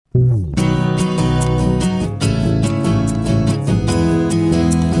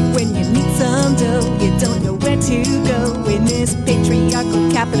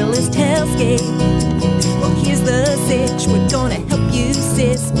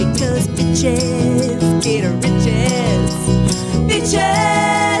Because bitches get riches.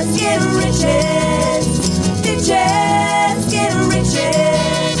 Bitches get riches. Bitches get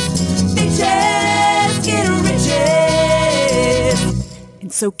riches. Bitches get riches.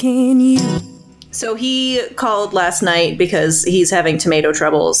 And so can you. So he called last night because he's having tomato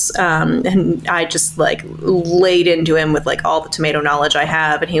troubles, and I just like laid into him with like all the tomato knowledge I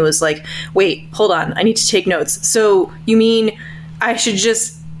have, and he was like, wait, hold on, I need to take notes. So you mean I should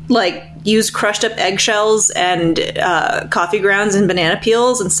just like use crushed up eggshells and coffee grounds and banana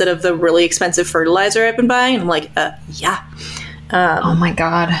peels instead of the really expensive fertilizer I've been buying? And I'm like, yeah. Oh my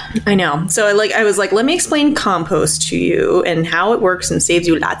God. I know. So I was like, let me explain compost to you and how it works and saves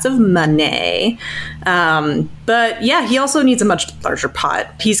you lots of money. But yeah, he also needs a much larger pot.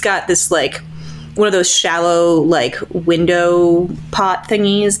 He's got this like one of those shallow like window pot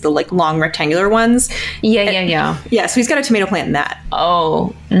thingies, the like long rectangular ones. Yeah. Yeah, so he's got a tomato plant in that.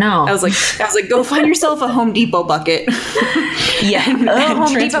 Oh, no. I was like, go find yourself a Home Depot bucket. Yeah.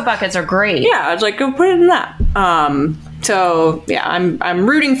 Home Depot buckets are great. Yeah, I was like, go put it in that. So yeah, I'm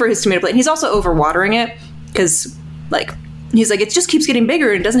rooting for his tomato plant. He's also overwatering it because like he's like, it just keeps getting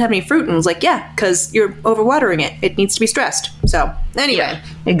bigger and it doesn't have any fruit. And I was like, yeah, because you're overwatering it. It needs to be stressed. So anyway, yeah,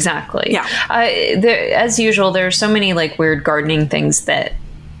 exactly. Yeah. As usual, there are so many like weird gardening things that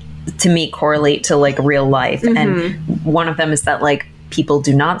to me correlate to like real life, and one of them is that like people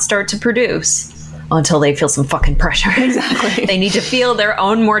do not start to produce until they feel some fucking pressure. Exactly. They need to feel their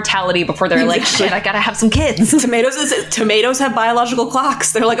own mortality before they're like, shit, I gotta have some kids. Tomatoes have biological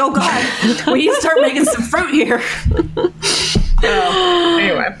clocks. They're like, oh God, we need to start making some fruit here.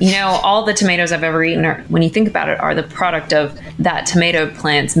 Anyway. You know, all the tomatoes I've ever eaten are, when you think about it, are the product of that tomato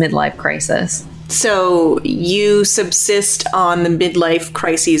plant's midlife crisis. So you subsist on the midlife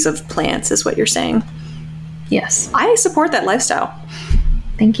crises of plants is what you're saying? Yes. I support that lifestyle.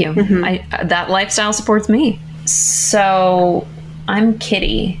 Thank you. That lifestyle supports me. So I'm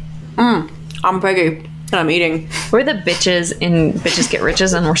Kitty. I'm Peggy, and I'm eating. We're the bitches in Bitches Get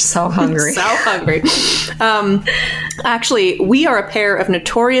Riches, and we're so hungry. So hungry. Actually, we are a pair of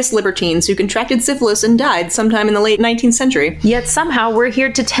notorious libertines who contracted syphilis and died sometime in the late 19th century. Yet somehow we're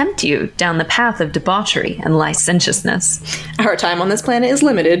here to tempt you down the path of debauchery and licentiousness. Our time on this planet is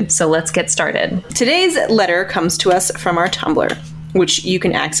limited. So let's get started. Today's letter comes to us from our Tumblr, which you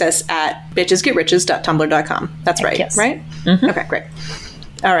can access at bitchesgetriches.tumblr.com. That's right, yes. Right? Okay, great.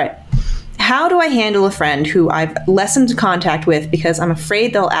 All right. How do I handle a friend who I've lessened contact with because I'm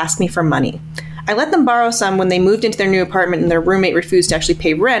afraid they'll ask me for money? I let them borrow some when they moved into their new apartment and their roommate refused to actually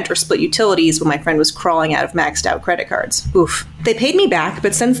pay rent or split utilities when my friend was crawling out of maxed out credit cards. Oof. They paid me back,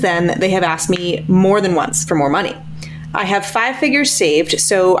 but since then, they have asked me more than once for more money. I have 5 figures saved,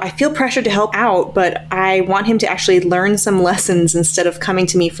 so I feel pressured to help out, but I want him to actually learn some lessons instead of coming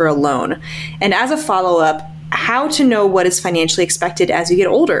to me for a loan. And as a follow-up, how to know what is financially expected as you get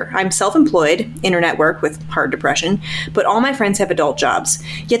older. I'm self-employed, internet work with hard depression, but all my friends have adult jobs.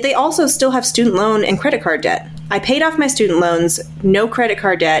 Yet they also still have student loan and credit card debt. I paid off my student loans, no credit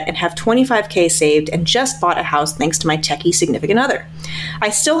card debt, and have $25,000 saved and just bought a house thanks to my techie significant other. I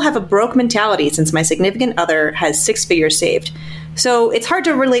still have a broke mentality since my significant other has 6 figures saved. So it's hard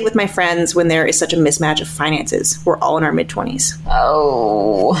to relate with my friends when there is such a mismatch of finances. We're all in our mid-20s.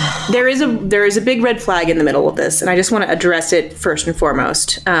 Oh. There is a big red flag in the middle of this, and I just want to address it first and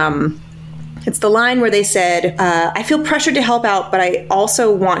foremost. It's the line where they said, I feel pressured to help out, but I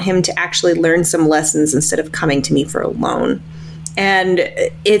also want him to actually learn some lessons instead of coming to me for a loan. And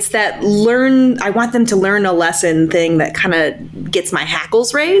it's that I want them to learn a lesson thing that kind of gets my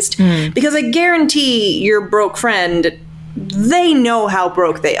hackles raised. Because I guarantee your broke friend, they know how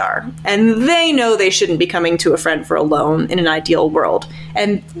broke they are, and they know they shouldn't be coming to a friend for a loan in an ideal world,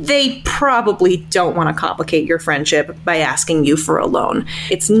 and they probably don't want to complicate your friendship by asking you for a loan.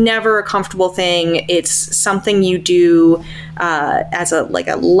 It's never a comfortable thing. It's something you do as a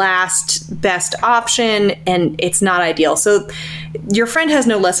last best option, and it's not ideal. So your friend has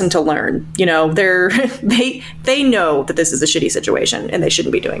no lesson to learn. You know, they know that this is a shitty situation and they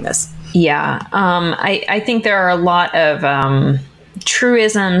shouldn't be doing this. Yeah. I think there are a lot of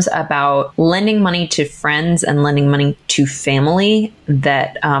truisms about lending money to friends and lending money to family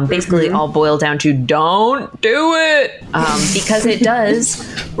that basically all boil down to don't do it, because it does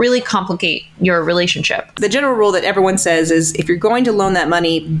really complicate your relationship. The general rule that everyone says is if you're going to loan that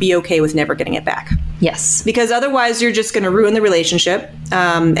money, be okay with never getting it back. Yes. Because otherwise you're just going to ruin the relationship,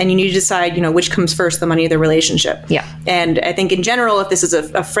 and you need to decide, which comes first, the money or the relationship. Yeah. And I think in general, if this is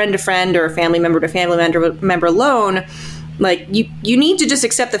a friend to friend or a family member to family member loan, like you need to just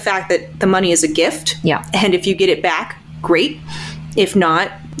accept the fact that the money is a gift. Yeah. And if you get it back, great. If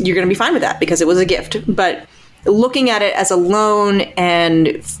not, you're going to be fine with that because it was a gift. But looking at it as a loan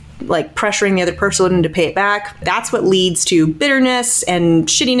and like pressuring the other person to pay it back, that's what leads to bitterness and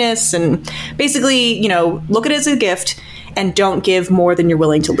shittiness. And basically, look at it as a gift and don't give more than you're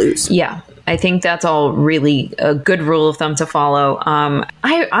willing to lose. Yeah. I think that's all really a good rule of thumb to follow.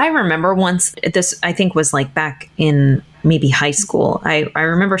 I remember once, this I think was like back in maybe high school, I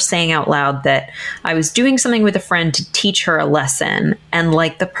remember saying out loud that I was doing something with a friend to teach her a lesson. And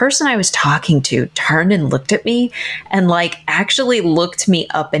like the person I was talking to turned and looked at me and like actually looked me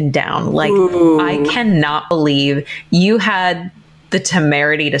up and down. Like, ooh. I cannot believe you had the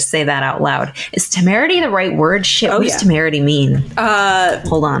temerity to say that out loud. Is temerity the right word? Shit, what does temerity mean?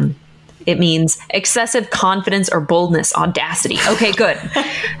 Hold on. It means excessive confidence or boldness, audacity. Okay, good.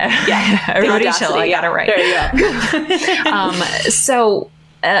 Everybody audacity, chill. I got it right. There you go.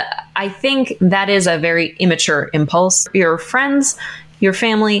 I think that is a very immature impulse. Your friends, your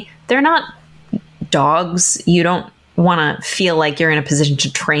family, they're not dogs. You don't want to feel like you're in a position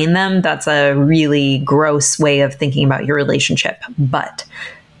to train them. That's a really gross way of thinking about your relationship. But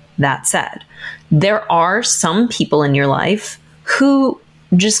that said, there are some people in your life who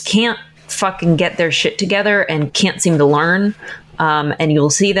just can't fucking get their shit together and can't seem to learn. And you'll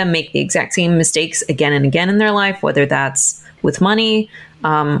see them make the exact same mistakes again and again in their life, whether that's with money,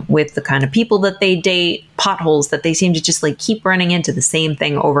 with the kind of people that they date, potholes that they seem to just like keep running into the same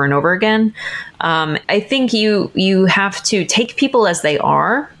thing over and over again. I think you have to take people as they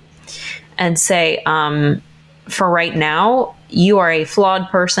are and say, for right now, you are a flawed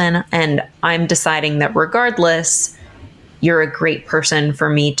person, and I'm deciding that regardless, you're a great person for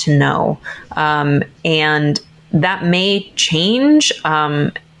me to know. And that may change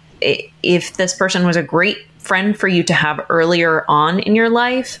if this person was a great friend for you to have earlier on in your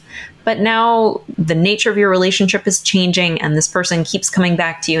life. But now the nature of your relationship is changing, and this person keeps coming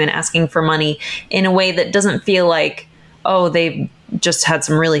back to you and asking for money in a way that doesn't feel like, oh, they've just had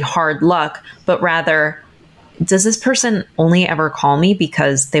some really hard luck, but rather, does this person only ever call me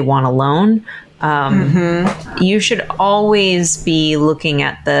because they want a loan? You should always be looking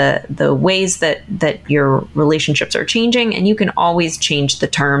at the ways that your relationships are changing, and you can always change the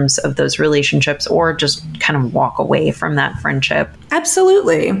terms of those relationships or just kind of walk away from that friendship.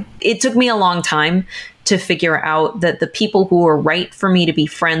 Absolutely. It took me a long time to figure out that the people who were right for me to be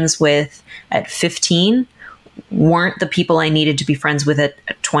friends with at 15 weren't the people I needed to be friends with at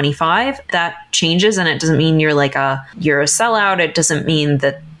 25. That changes, and it doesn't mean you're a sellout. It doesn't mean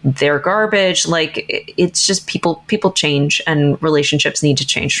that they're garbage. Like, it's just people change, and relationships need to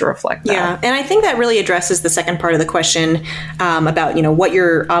change to reflect that. Yeah. And I think that really addresses the second part of the question about, what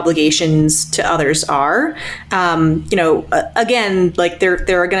your obligations to others are. Again, like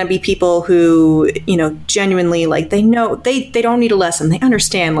there are going to be people who, genuinely, like, they know they don't need a lesson. They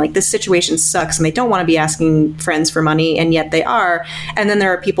understand, like, this situation sucks and they don't want to be asking friends for money, and yet they are. And then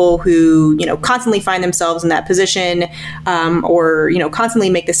there are people who, constantly find themselves in that position, or, constantly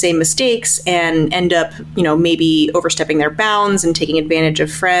make the same mistakes and end up, maybe overstepping their bounds and taking advantage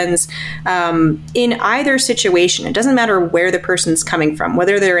of friends. In either situation, it doesn't matter where the person's coming from,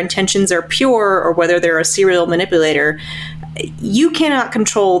 whether their intentions are pure or whether they're a serial manipulator. You cannot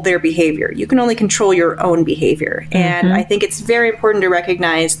control their behavior. You can only control your own behavior. Mm-hmm. And I think it's very important to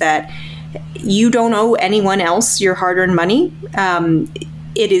recognize that you don't owe anyone else your hard-earned money.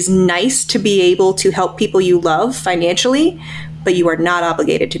 It is nice to be able to help people you love financially, but you are not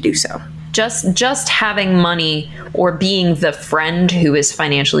obligated to do so. Just having money or being the friend who is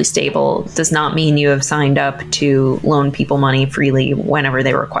financially stable does not mean you have signed up to loan people money freely whenever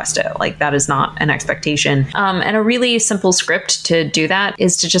they request it. Like, that is not an expectation. And a really simple script to do that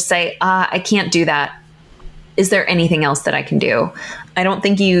is to just say, I can't do that. Is there anything else that I can do? I don't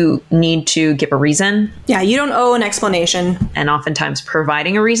think you need to give a reason. Yeah, you don't owe an explanation. And oftentimes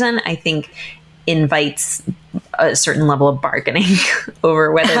providing a reason, I think, invites a certain level of bargaining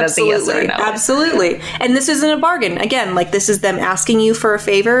over whether that's a yes or no. Absolutely. And this isn't a bargain. Again, like, this is them asking you for a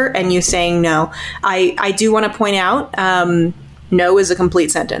favor and you saying no. I do want to point out, no is a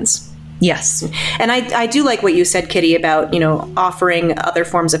complete sentence. Yes. And I do like what you said, Kitty, about, offering other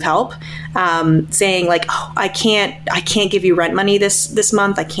forms of help, saying like, oh, I can't give you rent money this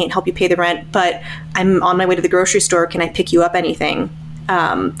month. I can't help you pay the rent, but I'm on my way to the grocery store. Can I pick you up anything?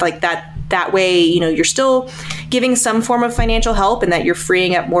 Like that. That way, you're still giving some form of financial help, and that you're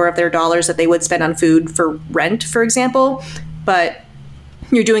freeing up more of their dollars that they would spend on food for rent, for example. But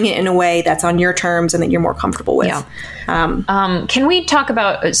you're doing it in a way that's on your terms and that you're more comfortable with. Yeah. Can we talk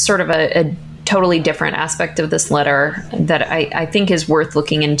about sort of a totally different aspect of this letter that I think is worth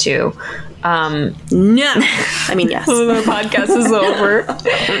looking into? No. I mean, yes. The podcast is over.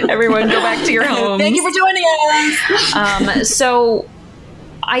 Everyone go back to your homes. Thank you for joining us. So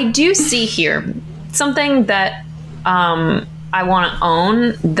I do see here something that I want to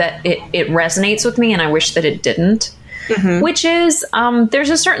own, that it resonates with me, and I wish that it didn't. Which is, there's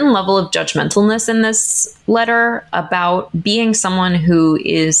a certain level of judgmentalness in this letter about being someone who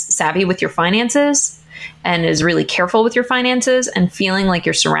is savvy with your finances and is really careful with your finances, and feeling like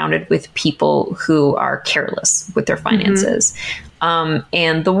you're surrounded with people who are careless with their finances.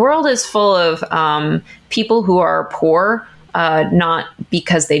 And the world is full of people who are poor, not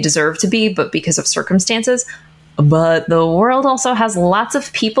because they deserve to be, but because of circumstances. But the world also has lots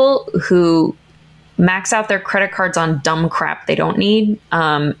of people who max out their credit cards on dumb crap they don't need,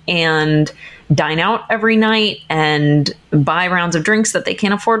 and dine out every night and buy rounds of drinks that they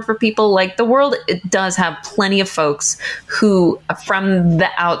can't afford for people. Like, the world, it does have plenty of folks who from the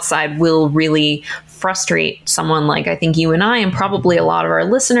outside will really frustrate someone like, I think, you and I, and probably a lot of our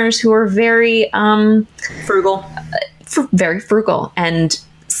listeners, who are very frugal. Very frugal. And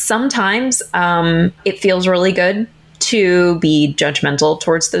sometimes it feels really good to be judgmental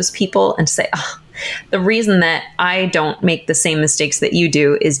towards those people and to say, oh, the reason that I don't make the same mistakes that you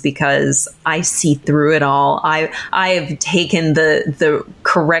do is because I see through it all. I have taken the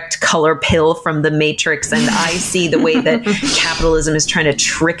correct color pill from the Matrix, and I see the way that capitalism is trying to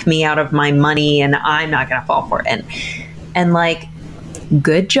trick me out of my money, and I'm not going to fall for it. And like,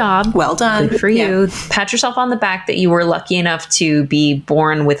 good job. Well done. Good for you. Pat yourself on the back that you were lucky enough to be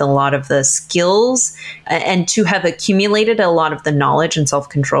born with a lot of the skills and to have accumulated a lot of the knowledge and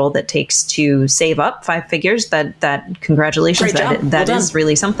self-control that takes to save up 5 figures. That congratulations. That is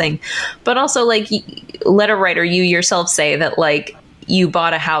really something. But also, like, letter writer, you yourself say that, like, you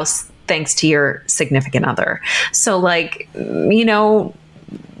bought a house thanks to your significant other. So, like, you know,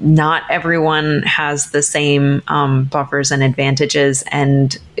 not everyone has the same buffers and advantages.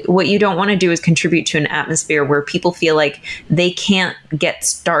 And what you don't want to do is contribute to an atmosphere where people feel like they can't get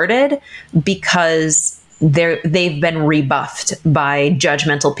started because they've been rebuffed by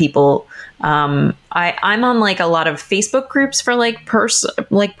judgmental people. I'm on like a lot of Facebook groups for like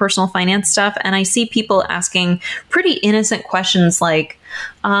personal finance stuff, and I see people asking pretty innocent questions like,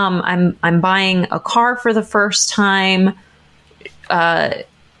 I'm buying a car for the first time.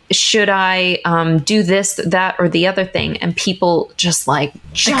 Should I do this, that, or the other thing? And people just like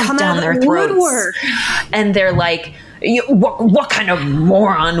jump down their throats. Woodwork. And they're like, what kind of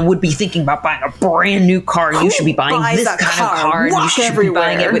moron would be thinking about buying a brand new car? You should be buying this kind of car. And you should be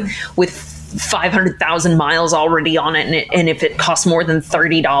buying it with 500,000 miles already on it. And if it costs more than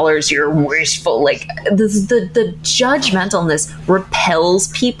 $30, you're wasteful. Like, the judgmentalness repels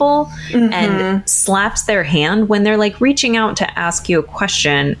people and slaps their hand when they're like reaching out to ask you a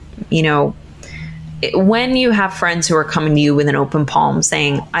question. You know, when you have friends who are coming to you with an open palm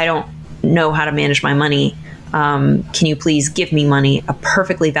saying, I don't know how to manage my money. Can you please give me money? A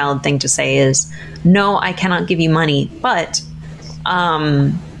perfectly valid thing to say is, no, I cannot give you money. But,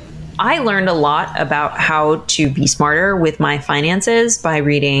 I learned a lot about how to be smarter with my finances by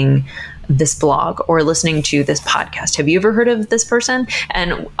reading this blog or listening to this podcast. Have you ever heard of this person?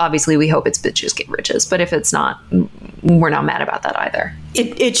 And obviously we hope it's Bitches Get Riches, but if it's not, we're not mad about that either.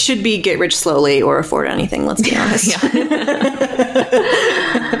 It should be Get Rich Slowly or Afford Anything, let's be honest.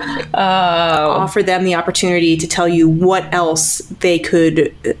 Offer them the opportunity to tell you what else they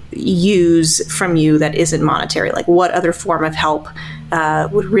could use from you that isn't monetary, like what other form of help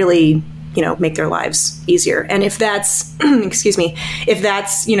would really, you know, make their lives easier. And if that's, excuse me, if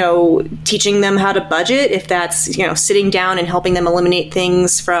that's, you know, teaching them how to budget, if that's, you know, sitting down and helping them eliminate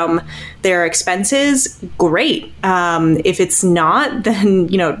things from their expenses, great. If it's not, then,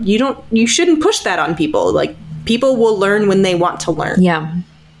 you know, you shouldn't push that on people. Like, people will learn when they want to learn. Yeah,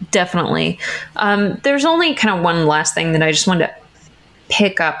 definitely. There's only kind of one last thing that I just wanted to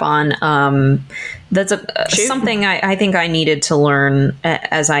pick up on. That's something I think I needed to learn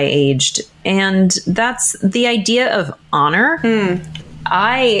as I aged. And that's the idea of honor.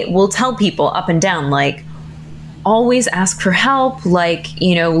 I will tell people up and down, like, always ask for help, like,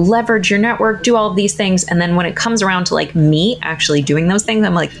 you know, leverage your network, do all of these things. And then when it comes around to like me actually doing those things,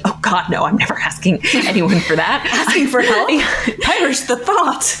 I'm like, oh God, no, I'm never asking anyone for that. Asking for help? Perish the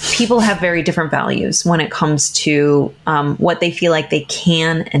thought. People have very different values when it comes to what they feel like they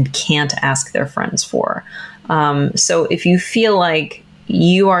can and can't ask their friends for. So if you feel like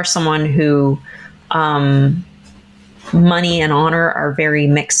you are someone who money and honor are very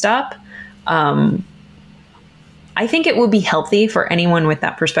mixed up, I think it would be healthy for anyone with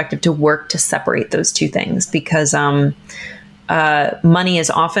that perspective to work to separate those two things, because money is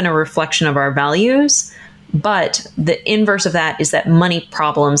often a reflection of our values. But the inverse of that is that money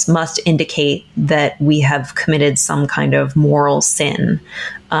problems must indicate that we have committed some kind of moral sin.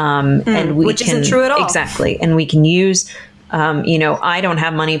 Which isn't true at all. Exactly. And we can use, I don't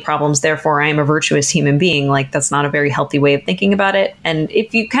have money problems, therefore I am a virtuous human being. Like, that's not a very healthy way of thinking about it. And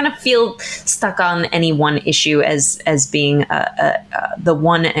if you kind of feel stuck on any one issue as being the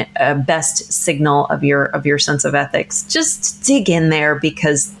one best signal of your sense of ethics, just dig in there,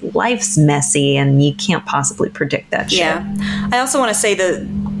 because life's messy and you can't possibly predict that shit. Yeah. I also want to say that,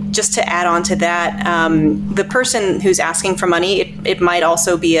 just to add on to that, the person who's asking for money, it might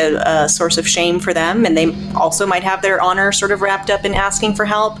also be a source of shame for them, and they also might have their honor sort of wrapped up in asking for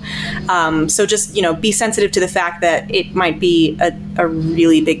help. So just, be sensitive to the fact that it might be a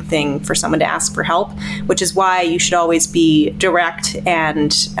really big thing for someone to ask for help, which is why you should always be direct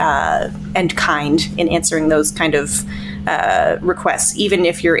and kind in answering those kind of requests, even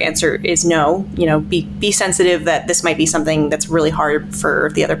if your answer is no. Be sensitive that this might be something that's really hard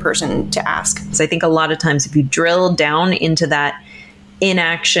for the other person to ask. So I think a lot of times, if you drill down into that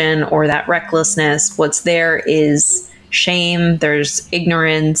inaction or that recklessness, what's there is shame, there's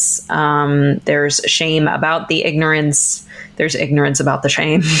ignorance, there's shame about the ignorance, there's ignorance about the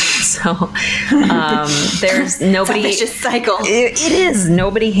shame. So there's nobody... It's a vicious cycle. It is.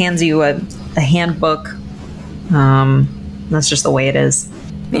 Nobody hands you a handbook. That's just the way it is.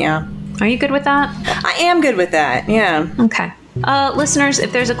 Yeah. Are you good with that? I am good with that, yeah. Okay. Listeners,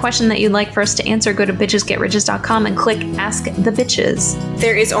 if there's a question that you'd like for us to answer, go to bitchesgetriches.com and click Ask the Bitches.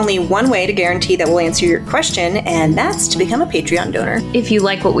 There is only one way to guarantee that we'll answer your question, and that's to become a Patreon donor. If you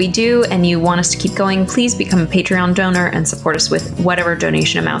like what we do and you want us to keep going, please become a Patreon donor and support us with whatever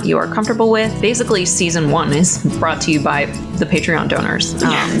donation amount you are comfortable with. Basically, season 1 is brought to you by the Patreon donors.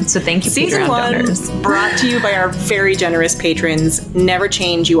 So thank you, season Patreon donors. Brought to you by our very generous patrons. Never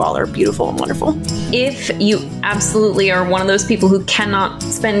change. You all are beautiful and wonderful. If you absolutely are one of those people who cannot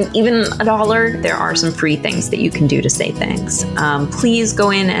spend even $1, there are some free things that you can do to say thanks. Please go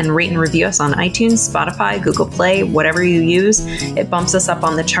in and rate and review us on iTunes, Spotify, Google Play, whatever you use. It bumps us up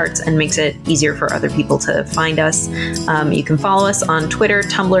on the charts and makes it easier for other people to find us. You can follow us on Twitter,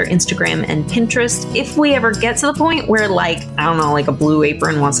 Tumblr, Instagram, and Pinterest. If we ever get to the point where, like a Blue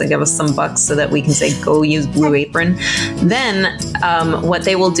Apron wants to give us some bucks so that we can say, go use Blue Apron, then what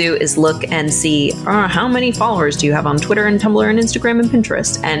they will do is look and see, how many followers do you have on Twitter and Tumblr and Instagram and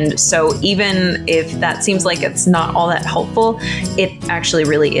Pinterest? And so even if that seems like it's not all that helpful, it actually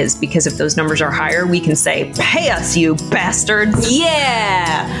really is, because if those numbers are higher, we can say, pay us, you bastards.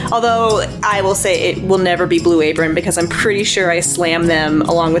 Yeah. Although I will say it will never be Blue Apron, because I'm pretty sure I slam them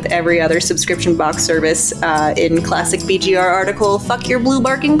along with every other subscription box service in classic BGR article, fuck your blue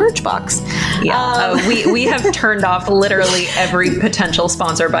barking birch box. Yeah. We have turned off literally every potential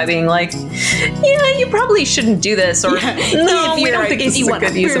sponsor by being like, yeah, you probably shouldn't do this, or no, we don't think this is a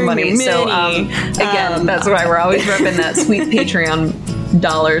good use of money. So again, that's why we're always repping that sweet Patreon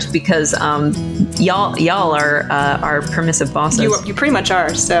dollars, because y'all are permissive bosses. You pretty much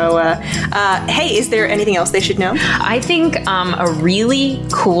are. So hey, is there anything else they should know? I think a really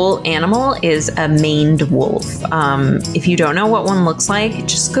cool animal is a maned wolf. If you don't know what one looks like,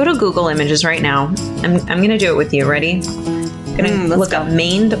 just go to Google Images right now. I'm gonna do it with you. Ready? I'm gonna look up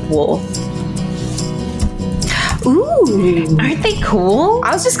maned wolf. Ooh. Aren't they cool?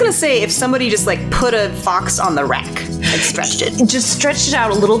 I was just going to say, if somebody just put a fox on the rack and stretched it. Just stretched it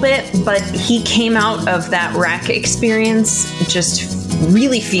out a little bit, but he came out of that rack experience just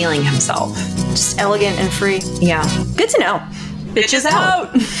really feeling himself. Just elegant and free. Yeah. Good to know. Bitches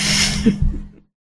out.